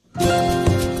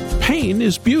pain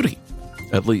is beauty.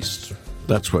 At least,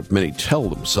 that's what many tell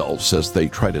themselves as they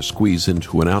try to squeeze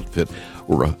into an outfit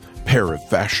or a pair of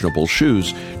fashionable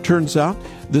shoes. Turns out,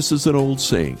 this is an old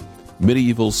saying.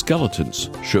 Medieval skeletons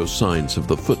show signs of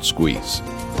the foot squeeze.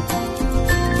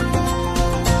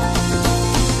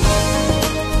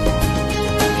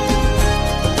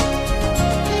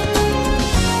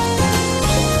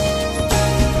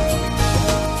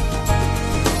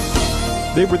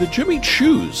 They were the Jimmy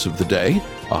Choos of the day,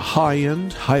 a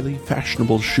high-end, highly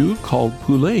fashionable shoe called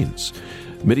poulaines.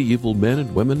 Medieval men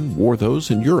and women wore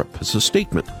those in Europe as a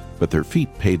statement, but their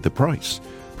feet paid the price.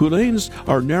 Poulaines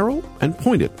are narrow and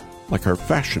pointed, like our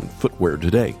fashion footwear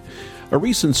today. A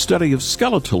recent study of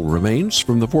skeletal remains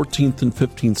from the 14th and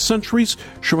 15th centuries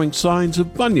showing signs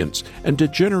of bunions and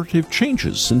degenerative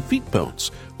changes in feet bones.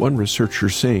 One researcher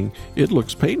saying it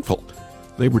looks painful.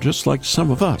 They were just like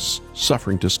some of us,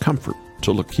 suffering discomfort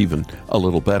to look even a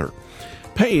little better.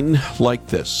 Pain like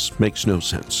this makes no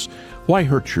sense. Why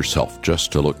hurt yourself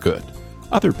just to look good?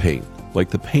 Other pain, like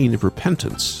the pain of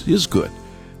repentance, is good.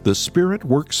 The Spirit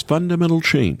works fundamental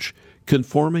change,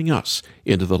 conforming us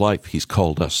into the life He's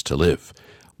called us to live.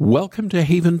 Welcome to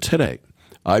Haven Today.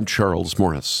 I'm Charles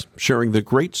Morris, sharing the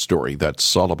great story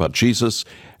that's all about Jesus,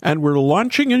 and we're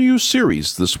launching a new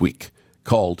series this week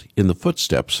called In the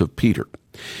Footsteps of Peter.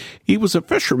 He was a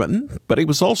fisherman, but he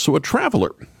was also a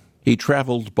traveler. He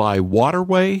traveled by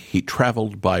waterway, he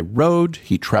traveled by road,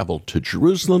 he traveled to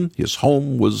Jerusalem, his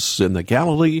home was in the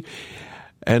Galilee,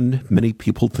 and many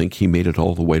people think he made it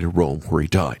all the way to Rome where he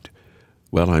died.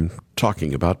 Well, I'm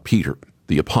talking about Peter,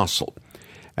 the apostle,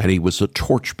 and he was a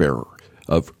torchbearer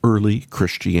of early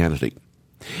Christianity.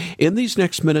 In these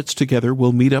next minutes together,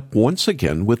 we'll meet up once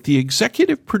again with the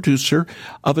executive producer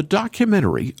of a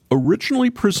documentary originally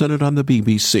presented on the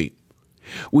BBC.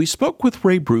 We spoke with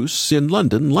Ray Bruce in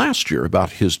London last year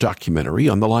about his documentary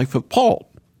on the life of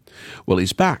Paul. Well,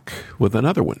 he's back with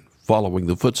another one, following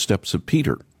the footsteps of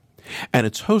Peter. And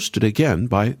it's hosted again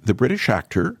by the British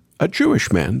actor, a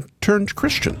Jewish man turned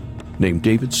Christian, named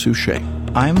David Suchet.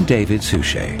 I'm David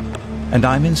Suchet, and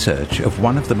I'm in search of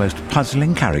one of the most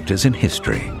puzzling characters in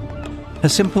history. A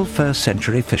simple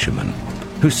first-century fisherman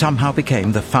who somehow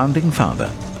became the founding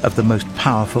father of the most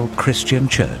powerful Christian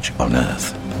church on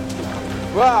earth.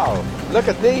 Wow, look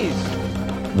at these.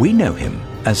 We know him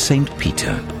as Saint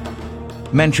Peter,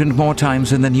 mentioned more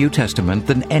times in the New Testament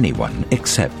than anyone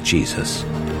except Jesus.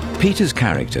 Peter's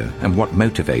character and what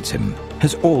motivates him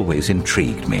has always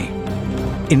intrigued me.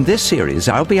 In this series,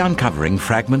 I'll be uncovering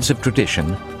fragments of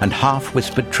tradition and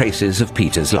half-whispered traces of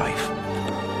Peter's life,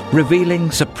 revealing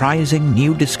surprising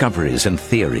new discoveries and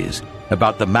theories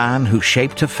about the man who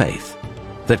shaped a faith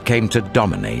that came to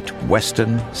dominate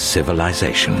Western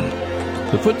civilization.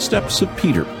 The Footsteps of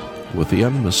Peter, with the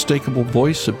unmistakable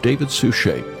voice of David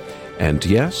Suchet. And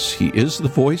yes, he is the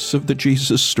voice of the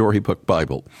Jesus Storybook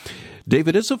Bible.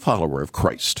 David is a follower of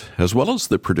Christ, as well as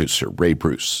the producer, Ray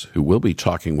Bruce, who we'll be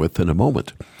talking with in a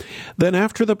moment. Then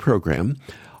after the program,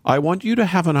 I want you to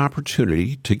have an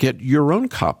opportunity to get your own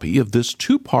copy of this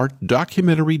two-part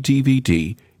documentary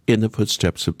DVD, In the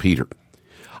Footsteps of Peter.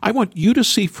 I want you to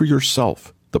see for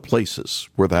yourself the places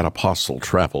where that apostle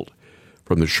traveled.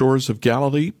 From the shores of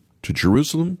Galilee to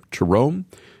Jerusalem to Rome,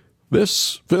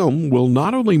 this film will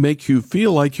not only make you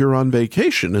feel like you're on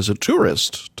vacation as a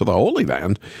tourist to the Holy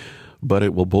Land, but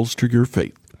it will bolster your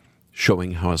faith,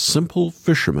 showing how a simple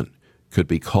fisherman could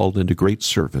be called into great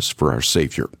service for our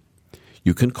Savior.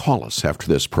 You can call us after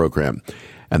this program,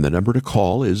 and the number to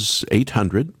call is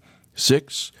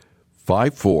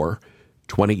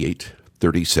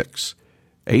 800-654-2836,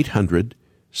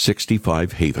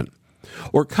 800-65-HAVEN.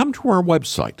 Or come to our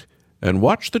website and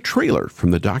watch the trailer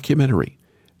from the documentary,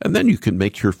 and then you can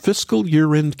make your fiscal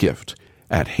year-end gift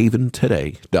at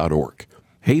haventoday.org.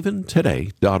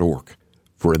 haventoday.org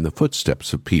for In the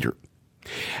Footsteps of Peter.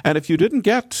 And if you didn't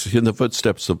get In the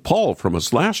Footsteps of Paul from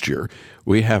us last year,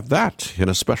 we have that in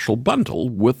a special bundle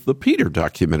with the Peter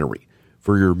documentary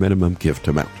for your minimum gift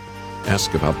amount.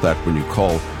 Ask about that when you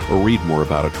call or read more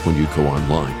about it when you go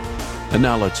online. And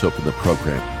now let's open the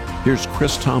program. Here's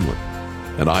Chris Tomlin,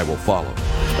 and I Will Follow.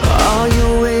 All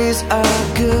your ways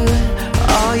are good,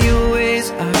 all your ways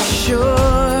are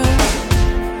sure.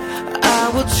 I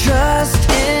will trust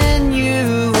in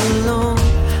you alone,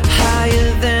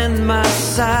 higher than my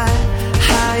sight,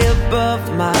 high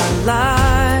above my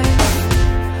life.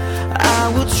 I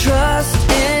will trust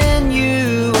in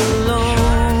you alone.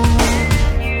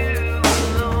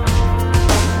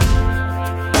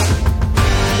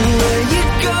 Where you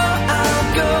go, I'll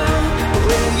go.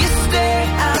 Where you stay,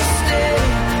 I'll stay.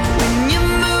 When you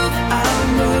move, I'll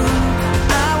move.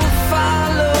 I will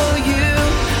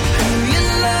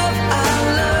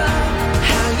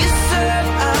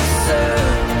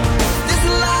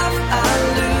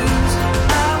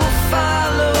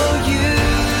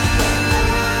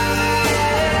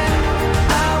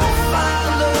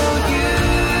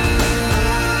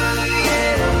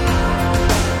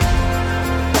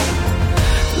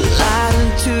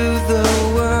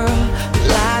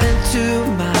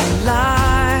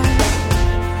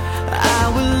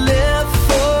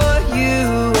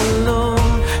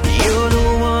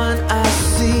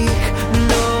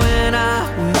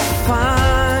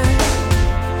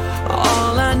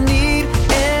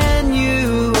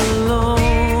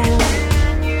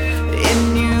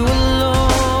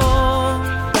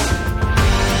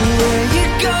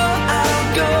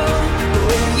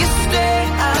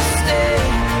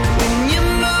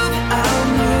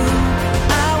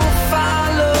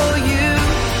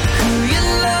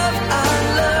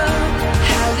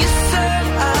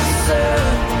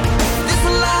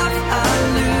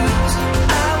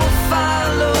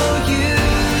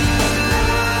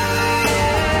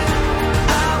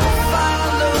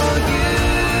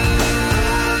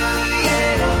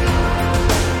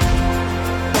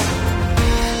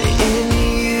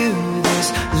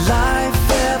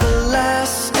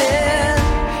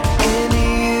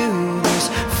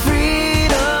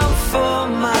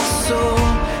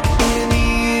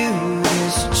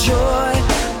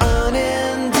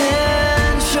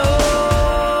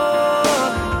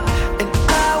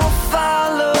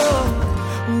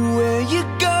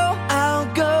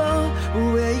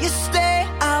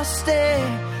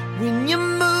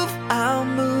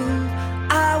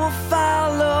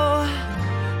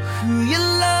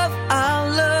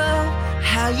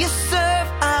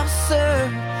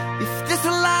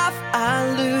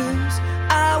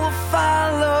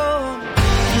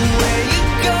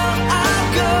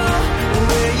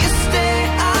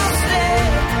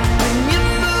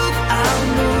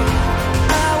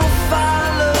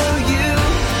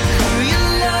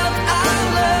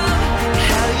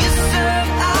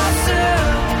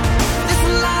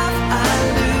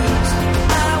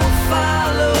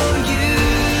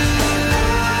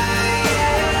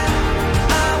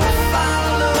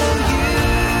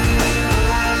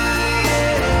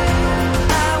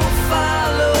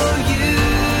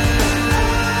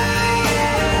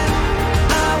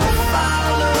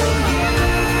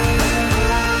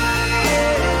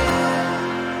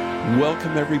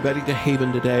Welcome, everybody, to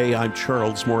Haven Today. I'm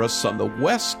Charles Morris on the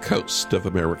west coast of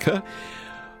America.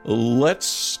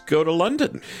 Let's go to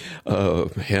London.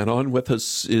 And on with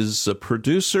us is a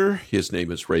producer. His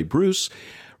name is Ray Bruce.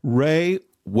 Ray,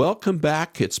 welcome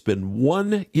back. It's been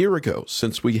 1 year ago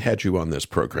since we had you on this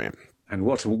program. And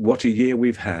what a year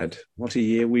we've had. What a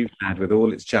year we've had with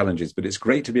all its challenges. But it's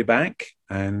great to be back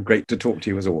and great to talk to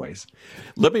you as always.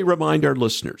 Let me remind our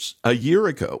listeners, a year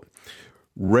ago,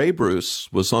 Ray Bruce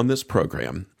was on this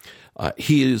program.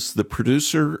 He is the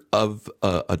producer of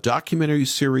a documentary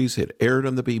series. It aired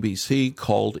on the BBC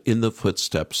called In the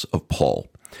Footsteps of Paul.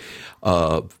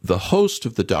 The host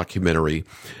of the documentary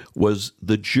was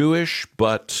the Jewish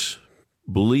but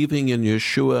believing in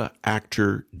Yeshua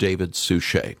actor David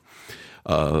Suchet.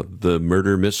 The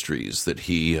murder mysteries that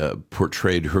he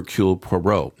portrayed Hercule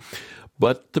Poirot.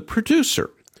 But the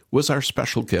producer was our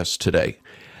special guest today.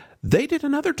 They did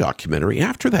another documentary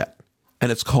after that,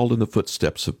 and it's called In the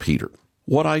Footsteps of Peter.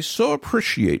 What I so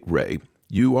appreciate, Ray,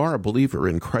 you are a believer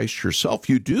in Christ yourself.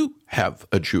 You do have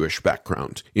a Jewish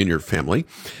background in your family.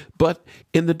 But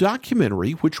in the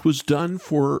documentary, which was done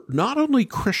for not only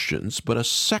Christians, but a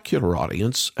secular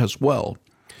audience as well,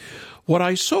 what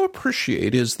I so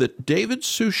appreciate is that David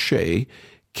Suchet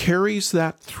carries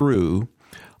that through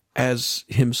as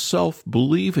himself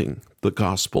believing the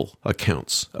gospel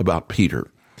accounts about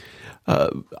Peter.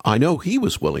 I know he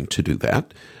was willing to do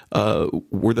that.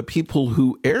 Were the people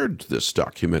who aired this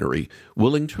documentary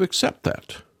willing to accept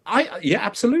that? Yeah,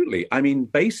 absolutely. I mean,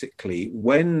 basically,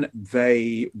 when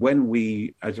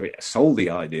we sold the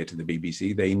idea to the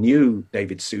BBC, they knew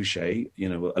David Suchet,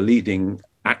 a leading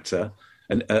actor,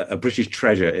 and a British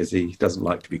treasure, as he doesn't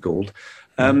like to be called,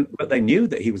 but they knew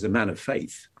that he was a man of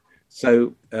faith.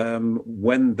 So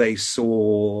when they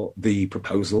saw the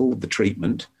proposal, the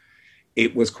treatment,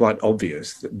 it was quite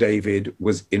obvious that David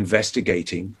was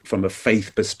investigating from a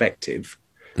faith perspective,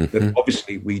 that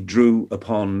obviously we drew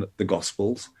upon the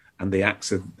Gospels and the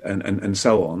Acts of, and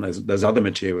so on. There's other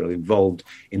material involved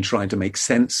in trying to make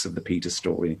sense of the Peter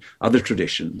story, other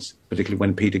traditions, particularly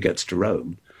when Peter gets to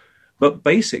Rome. But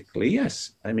basically,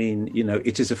 yes, I mean,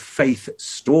 it is a faith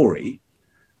story,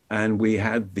 and we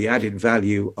had the added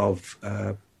value of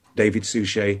David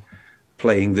Suchet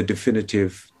playing the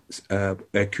definitive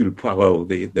Hercule Poirot,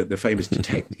 the famous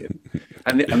detective.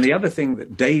 and the other thing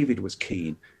that David was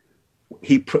keen,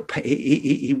 he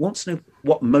wants to know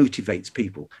what motivates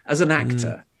people. As an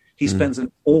actor, he spends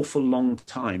an awful long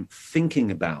time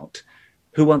thinking about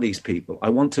who are these people. I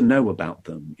want to know about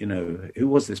them. Who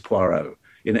was this Poirot?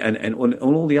 And on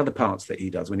all the other parts that he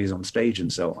does when he's on stage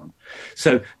and so on.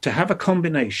 So to have a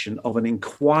combination of an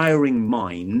inquiring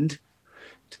mind,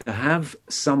 to have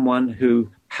someone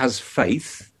who has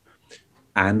faith,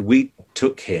 and we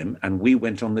took him and we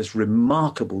went on this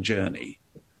remarkable journey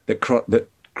that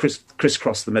crisscrossed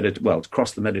crossed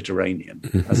the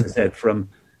Mediterranean, as I said, from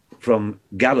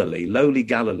Galilee, lowly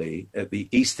Galilee at the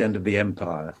east end of the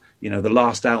empire, the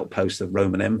last outpost of the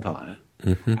Roman Empire.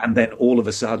 And then all of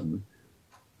a sudden,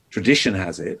 tradition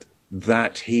has it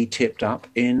that he tipped up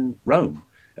in Rome.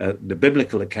 The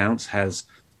biblical accounts has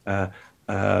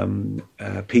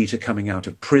Peter coming out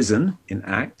of prison in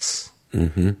Acts,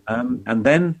 and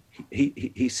then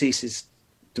he ceases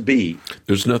to be.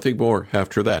 There's nothing more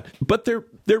after that. But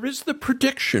there is the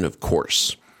prediction, of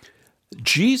course.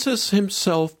 Jesus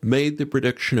himself made the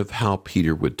prediction of how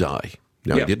Peter would die.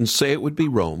 Now, he didn't say it would be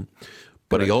Rome,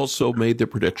 but he also made the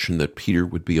prediction that Peter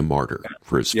would be a martyr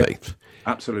for his faith.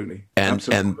 Absolutely.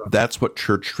 And that's what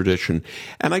church tradition.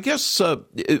 And I guess,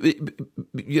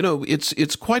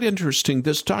 it's quite interesting.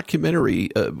 This documentary,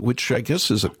 which I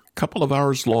guess is a couple of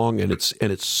hours long, and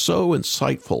it's so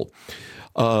insightful.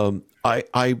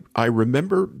 I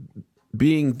remember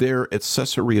being there at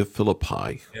Caesarea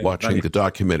Philippi, watching the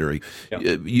documentary.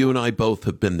 You and I both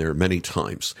have been there many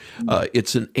times.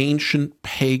 It's an ancient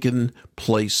pagan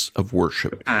place of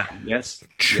worship. Yes.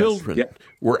 Children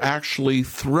were actually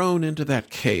thrown into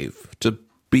that cave to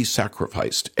be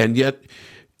sacrificed. And yet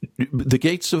the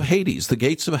gates of Hades, the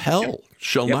gates of hell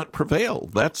shall not prevail.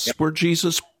 That's where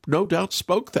Jesus no doubt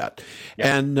spoke that.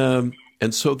 And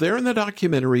so there in the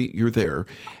documentary, you're there.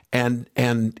 And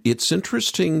it's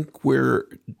interesting where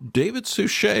David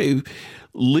Suchet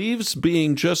leaves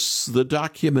being just the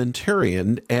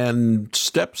documentarian and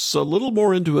steps a little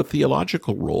more into a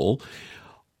theological role.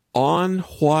 On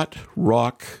what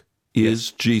rock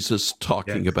is Jesus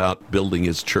talking about building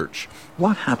his church?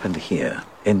 What happened here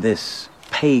in this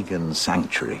pagan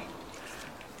sanctuary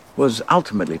was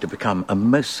ultimately to become a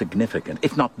most significant,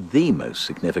 if not the most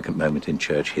significant moment in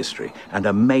church history, and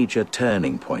a major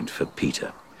turning point for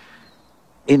Peter.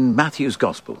 In Matthew's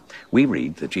Gospel, we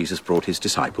read that Jesus brought his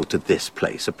disciple to this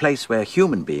place, a place where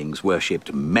human beings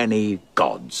worshipped many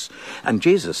gods. And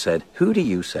Jesus said, "Who do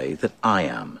you say that I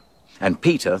am?" And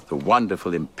Peter, the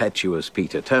wonderful, impetuous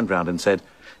Peter, turned round and said,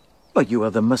 "Well, you are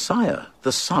the Messiah,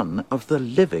 the Son of the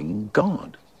living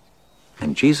God."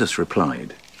 And Jesus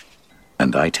replied,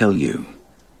 "And I tell you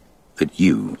that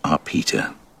you are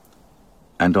Peter,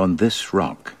 and on this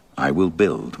rock I will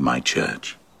build my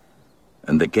church,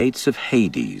 and the gates of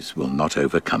Hades will not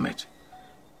overcome it.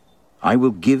 I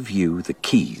will give you the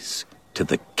keys to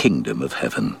the kingdom of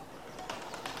heaven."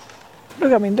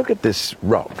 Look at this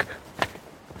rock.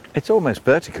 It's almost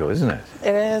vertical, isn't it?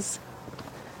 It is.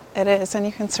 It is, and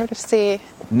you can sort of see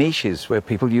Niches where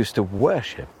people used to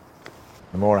worship.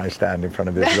 The more I stand in front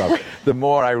of this rock, the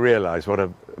more I realise what a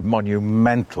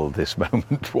monumental this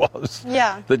moment was.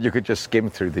 Yeah. That you could just skim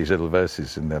through these little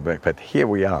verses in there, but here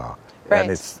we are. Right.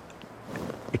 And it's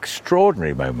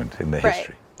extraordinary moment in the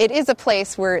history. It is a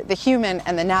place where the human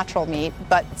and the natural meet,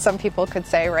 but some people could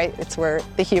say, right, it's where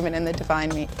the human and the divine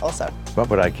meet also. What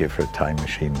would I give for a time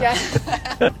machine now?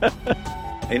 Yeah.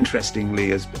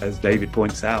 Interestingly, as David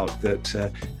points out,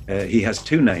 that he has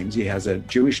two names. He has a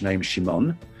Jewish name,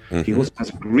 Shimon. Mm-hmm. He also has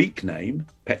a Greek name,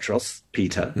 Petros,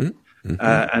 Peter. Mm-hmm.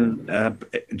 And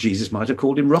Jesus might have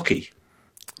called him Rocky.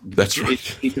 That's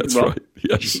right. That's right.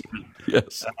 Yes.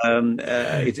 Yes.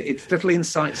 It's little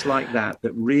insights like that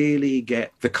really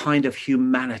get the kind of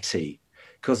humanity.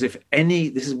 Because this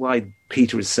is why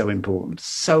Peter is so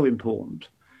important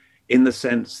in the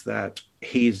sense that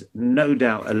he's no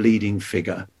doubt a leading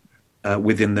figure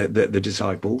within the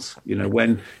disciples. You know,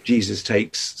 when Jesus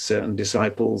takes certain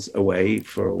disciples away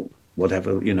for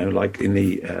whatever, you know, like in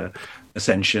the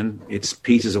ascension, it's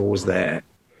Peter's always there.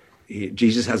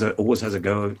 Jesus always has a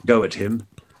go at him.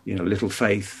 You know, little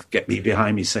faith, get me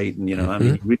behind me, Satan. You know, I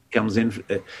mean, he really comes in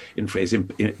for his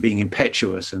being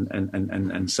impetuous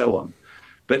and so on.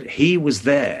 But he was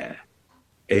there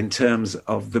in terms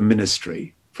of the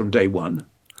ministry from day one.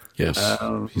 Yes,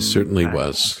 he certainly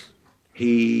was.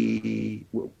 He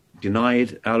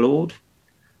denied our Lord.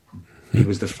 He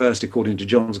was the first, according to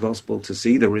John's Gospel, to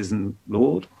see the risen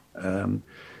Lord.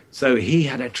 So he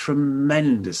had a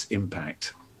tremendous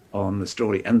impact on the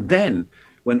story. And then,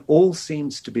 when all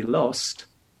seems to be lost,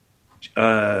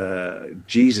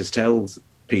 Jesus tells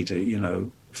Peter, you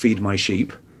know, feed my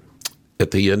sheep.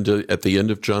 At the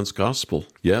end of John's Gospel,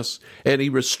 yes. And he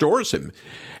restores him.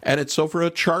 And it's over a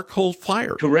charcoal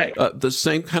fire. Correct. The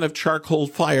same kind of charcoal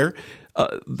fire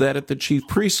that at the chief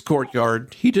priest's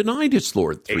courtyard, he denied his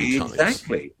Lord 3 times.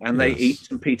 Exactly. And they eat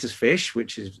some Peter's fish,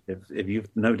 which is, if you've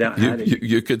no doubt had it.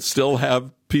 You could still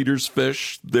have Peter's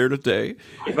fish there today.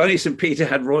 If only St. Peter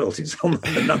had royalties on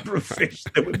the number of fish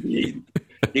that would be eaten,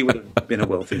 he would have been a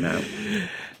wealthy man.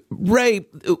 Ray,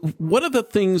 one of the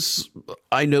things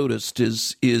I noticed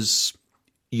is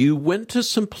you went to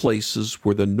some places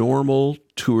where the normal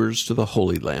tours to the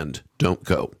Holy Land don't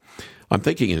go. I'm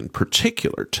thinking in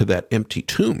particular to that empty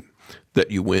tomb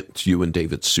that you and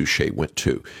David Suchet went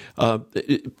to.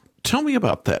 Tell me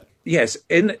about that. Yes,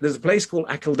 there's a place called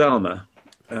Akeldama,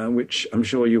 which I'm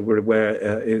sure you were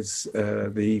aware is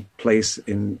the place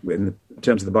in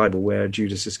terms of the Bible where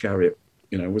Judas Iscariot,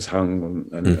 you know, was hung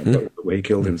and where he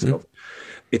killed himself.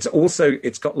 It's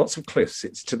got lots of cliffs.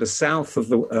 It's to the south of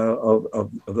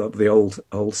the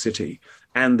old city,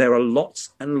 and there are lots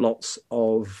and lots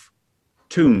of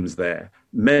tombs there,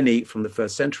 many from the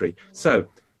 1st century. So,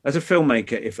 as a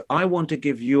filmmaker, if I want to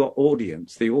give your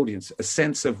audience, a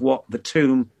sense of what the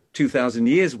tomb 2,000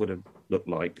 years would have looked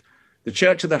like, the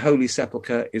Church of the Holy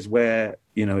Sepulchre is where,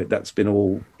 you know, that's been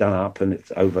all done up and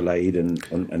it's overlaid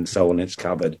and so on, it's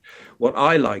covered. What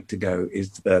I like to go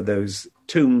is those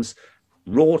tombs,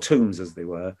 raw tombs as they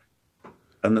were,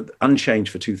 and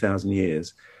unchanged for 2,000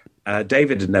 years.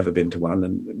 David had never been to one,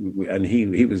 and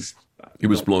he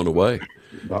was blown away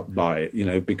by it, you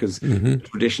know, because the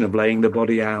tradition of laying the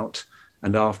body out,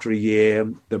 and after a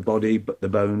year, the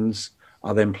bones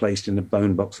are then placed in a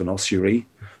bone box, an ossuary.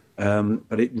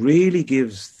 But it really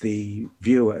gives the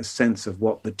viewer a sense of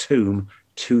what the tomb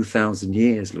 2,000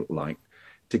 years looked like,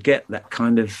 to get that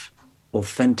kind of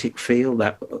authentic feel,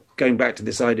 that going back to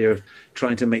this idea of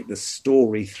trying to make the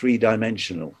story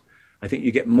 3-dimensional. I think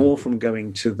you get more from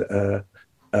going to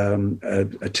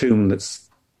a tomb that's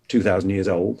 2,000 years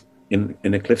old in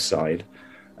a cliffside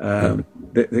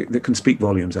that can speak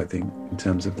volumes, I think, in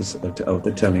terms of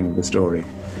the telling of the story.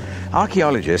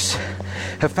 Archaeologists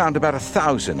have found about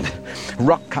 1,000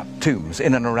 rock-cut tombs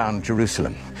in and around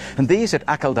Jerusalem. And these at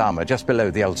Akeldama, just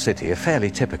below the old city, are fairly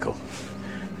typical.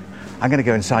 I'm going to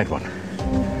go inside one.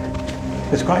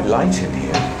 It's quite light in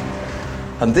here.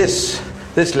 And this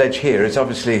This ledge here is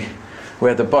obviously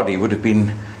where the body would have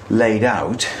been laid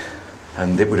out,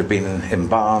 and it would have been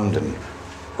embalmed and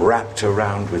wrapped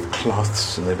around with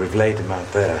cloths, and they would have laid him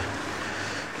out there.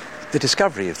 The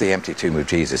discovery of the empty tomb of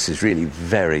Jesus is really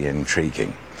very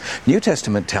intriguing. New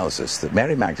Testament tells us that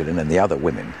Mary Magdalene and the other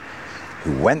women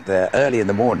who went there early in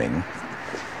the morning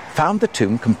found the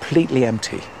tomb completely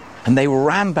empty, and they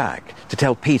ran back to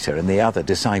tell Peter and the other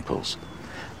disciples.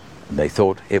 And they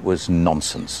thought it was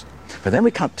nonsense. But then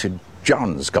we cut to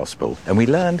John's Gospel, and we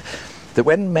learned that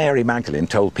when Mary Magdalene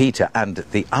told Peter and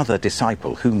the other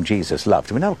disciple whom Jesus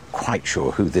loved, we're not quite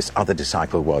sure who this other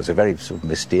disciple was, a very sort of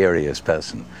mysterious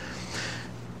person,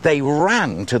 they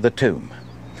ran to the tomb.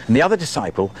 And the other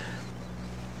disciple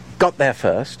got there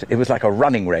first. It was like a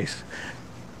running race.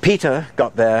 Peter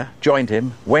got there, joined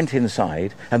him, went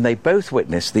inside, and they both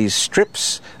witnessed these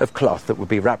strips of cloth that would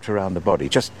be wrapped around the body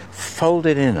just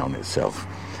folded in on itself,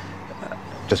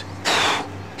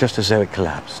 just as though it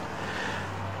collapsed.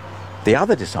 The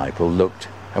other disciple looked,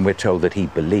 and we're told that he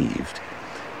believed.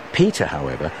 Peter,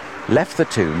 however, left the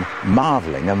tomb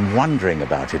marvelling and wondering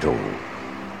about it all.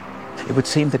 It would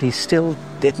seem that he still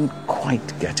didn't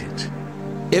quite get it.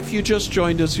 If you just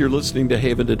joined us, you're listening to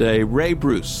Haven Today. Ray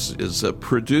Bruce is a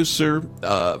producer.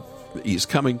 He's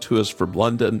coming to us from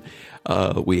London.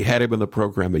 We had him in the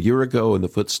program a year ago in the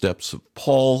footsteps of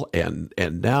Paul, and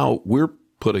now we're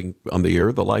putting on the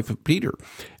air The Life of Peter,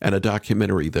 and a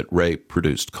documentary that Ray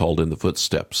produced called In the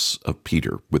Footsteps of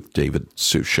Peter with David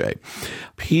Suchet.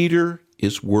 Peter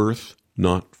is worth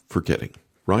not forgetting,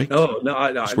 right? No,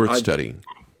 it's worth studying.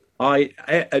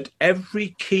 At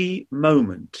every key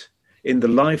moment in the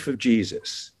life of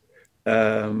Jesus,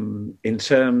 in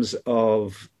terms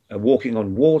of walking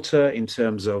on water, in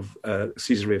terms of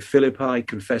Caesarea Philippi,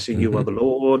 confessing you are the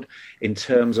Lord, in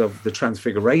terms of the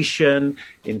Transfiguration,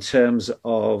 in terms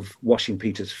of washing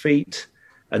Peter's feet,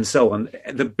 and so on.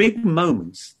 The big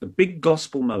moments, the big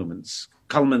gospel moments,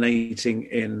 culminating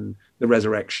in the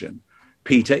resurrection,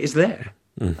 Peter is there.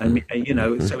 I mean,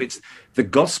 so it's the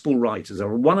gospel writers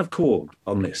are one accord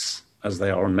on this, as they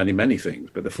are on many, many things.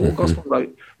 But the four gospel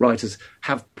writers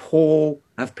have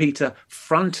Peter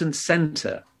front and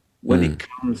center when it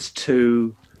comes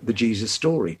to the Jesus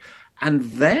story. And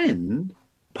then,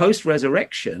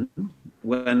 post-resurrection,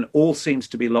 when all seems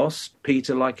to be lost,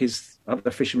 Peter, like his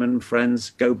other fishermen friends,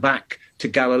 go back to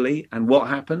Galilee. And what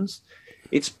happens?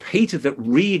 It's Peter that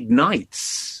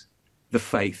reignites the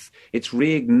faith. It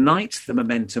reignites the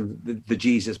momentum the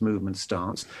Jesus movement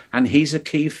starts. And he's a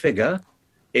key figure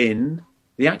in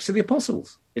the Acts of the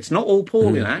Apostles. It's not all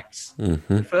Paul in Acts.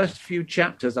 The first few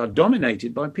chapters are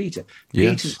dominated by Peter.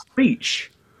 Yes. Peter's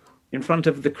speech in front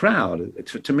of the crowd,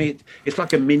 to me, it's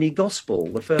like a mini gospel.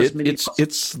 The first mini gospel.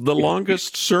 It's the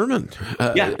longest sermon.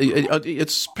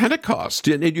 It's Pentecost,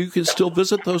 and you can still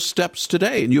visit those steps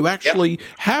today. And you actually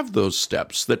have those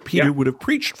steps that Peter would have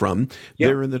preached from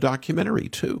there in the documentary,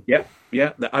 too.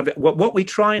 What we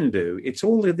try and do, it's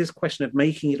all this question of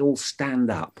making it all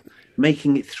stand up,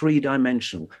 making it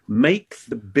three-dimensional, make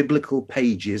the biblical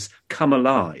pages come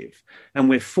alive. And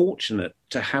we're fortunate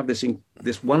to have this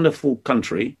wonderful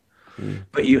country,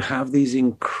 but you have this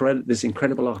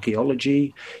incredible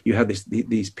archaeology. You have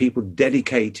these people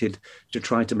dedicated to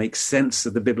try to make sense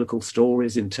of the biblical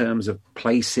stories in terms of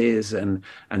places and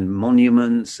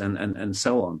monuments and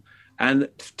so on. And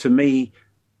to me,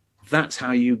 that's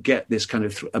how you get this kind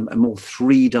of a more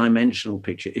three-dimensional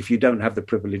picture. If you don't have the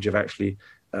privilege of actually,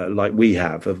 like we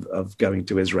have, of going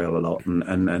to Israel a lot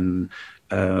and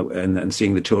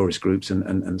seeing the tourist groups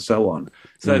and so on.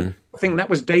 So I think that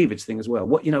was David's thing as well.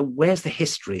 Where's the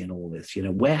history in all this?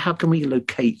 How can we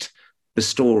locate the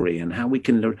story and how we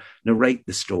can narrate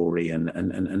the story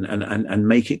and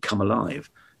make it come alive?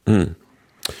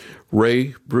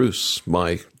 Ray Bruce,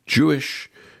 my Jewish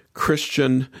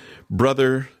Christian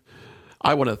brother,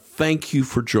 I want to thank you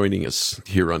for joining us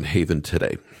here on Haven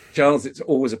Today. Charles, it's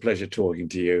always a pleasure talking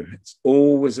to you. It's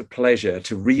always a pleasure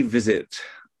to revisit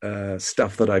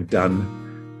stuff that I've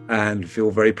done and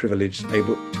feel very privileged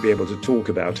to be able to talk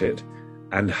about it,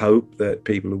 and hope that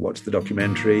people who watch the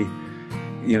documentary,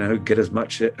 get as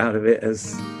much out of it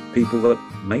as people that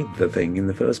made the thing in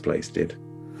the first place did.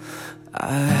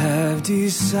 I have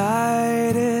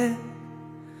decided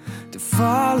to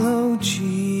follow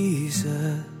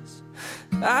Jesus.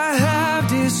 I have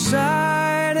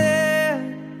decided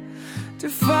to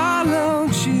follow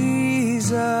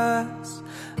Jesus.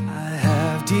 I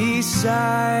have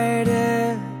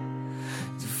decided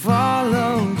to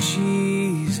follow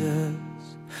Jesus.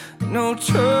 No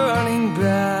turning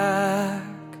back,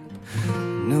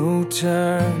 no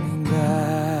turning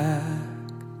back.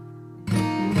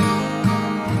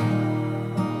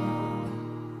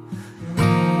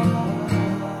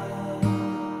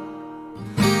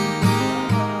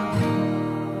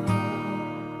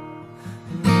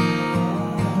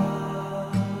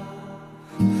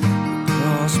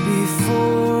 cross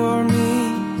before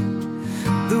me,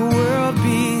 the world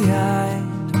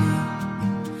behind me.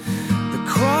 The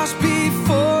cross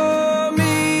before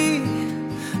me,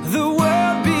 the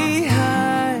world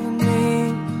behind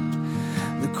me.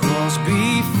 The cross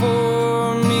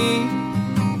before me,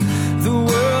 the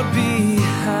world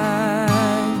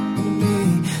behind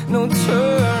me. No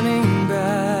turning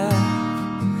back,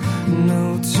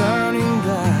 no turning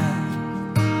back.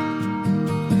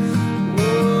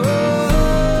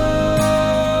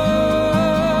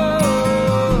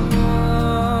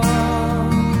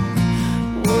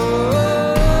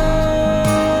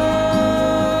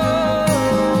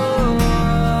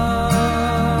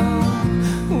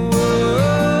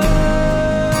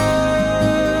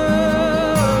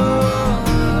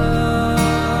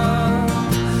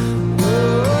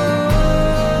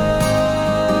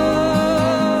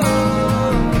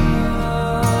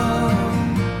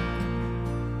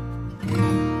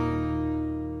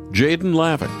 Jaden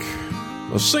Lavick,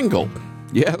 a single.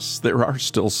 Yes, there are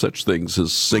still such things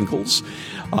as singles.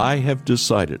 I have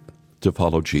decided to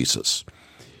follow Jesus.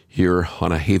 Here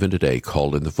on A Haven Today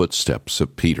called In the Footsteps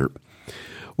of Peter.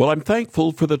 Well, I'm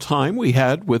thankful for the time we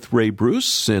had with Ray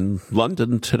Bruce in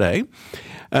London today,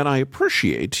 and I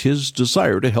appreciate his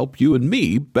desire to help you and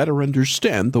me better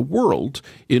understand the world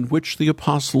in which the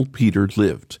Apostle Peter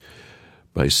lived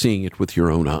by seeing it with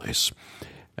your own eyes.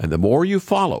 And the more you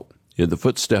follow in the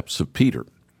footsteps of Peter,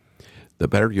 the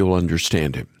better you'll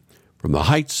understand him. From the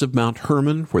heights of Mount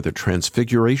Hermon, where the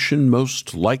Transfiguration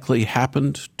most likely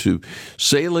happened, to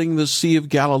sailing the Sea of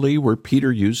Galilee, where Peter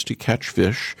used to catch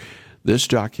fish, this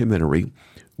documentary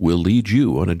will lead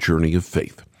you on a journey of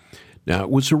faith. Now, it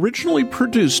was originally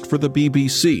produced for the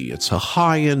BBC. It's a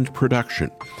high-end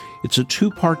production. It's a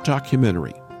 2-part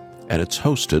documentary, and it's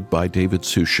hosted by David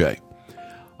Suchet.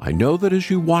 I know that as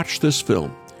you watch this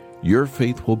film, your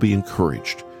faith will be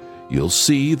encouraged. You'll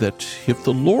see that if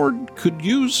the Lord could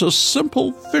use a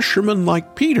simple fisherman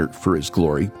like Peter for his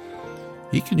glory,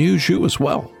 he can use you as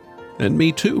well, and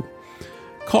me too.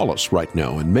 Call us right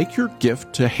now and make your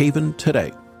gift to Haven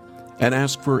Today and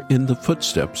ask for In the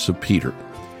Footsteps of Peter.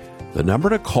 The number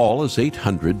to call is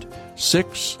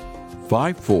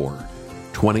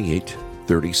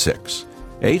 800-654-2836,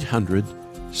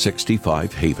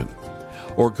 800-65-HAVEN.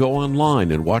 Or go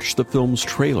online and watch the film's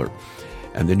trailer,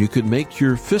 and then you can make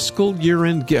your fiscal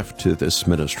year-end gift to this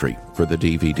ministry for the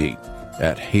DVD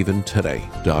at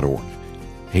haventoday.org,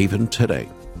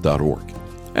 haventoday.org.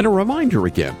 And a reminder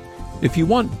again, if you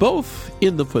want both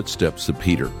In the Footsteps of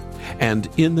Peter and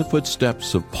In the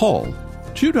Footsteps of Paul,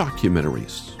 2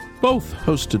 documentaries, both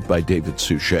hosted by David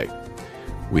Suchet,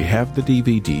 we have the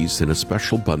DVDs in a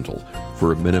special bundle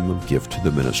for a minimum gift to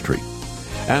the ministry.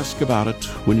 Ask about it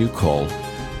when you call.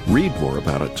 Read more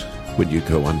about it when you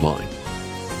go online.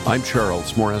 I'm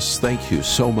Charles Morris. Thank you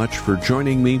so much for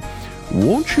joining me.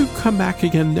 Won't you come back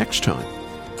again next time,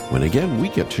 when again we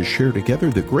get to share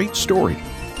together the great story.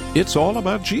 It's all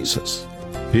about Jesus,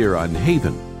 here on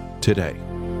Haven Today.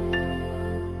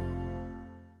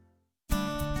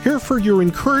 Here for your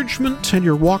encouragement and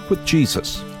your walk with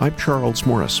Jesus. I'm Charles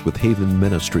Morris with Haven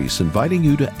Ministries, inviting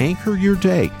you to anchor your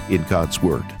day in God's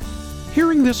Word.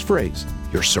 Hearing this phrase,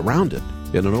 "you're surrounded,"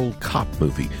 in an old cop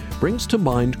movie brings to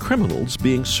mind criminals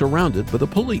being surrounded by the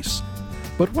police.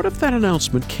 But what if that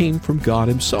announcement came from God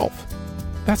himself?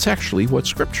 That's actually what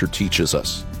Scripture teaches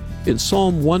us. In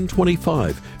Psalm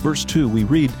 125, verse 2, we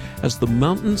read, "As the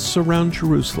mountains surround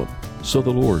Jerusalem, so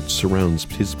the Lord surrounds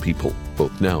his people,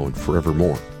 both now and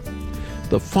forevermore."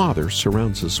 The Father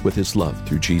surrounds us with his love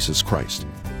through Jesus Christ,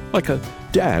 like a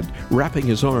dad wrapping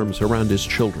his arms around his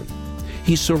children.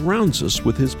 He surrounds us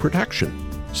with his protection,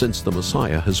 since the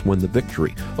Messiah has won the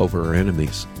victory over our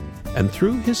enemies. And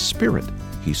through his Spirit,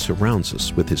 he surrounds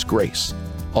us with his grace,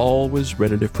 always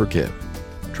ready to forgive.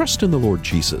 Trust in the Lord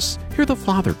Jesus. Hear the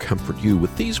Father comfort you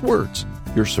with these words.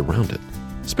 You're surrounded.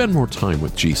 Spend more time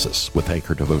with Jesus with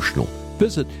Anchor Devotional.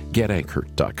 Visit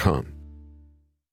getanchored.com.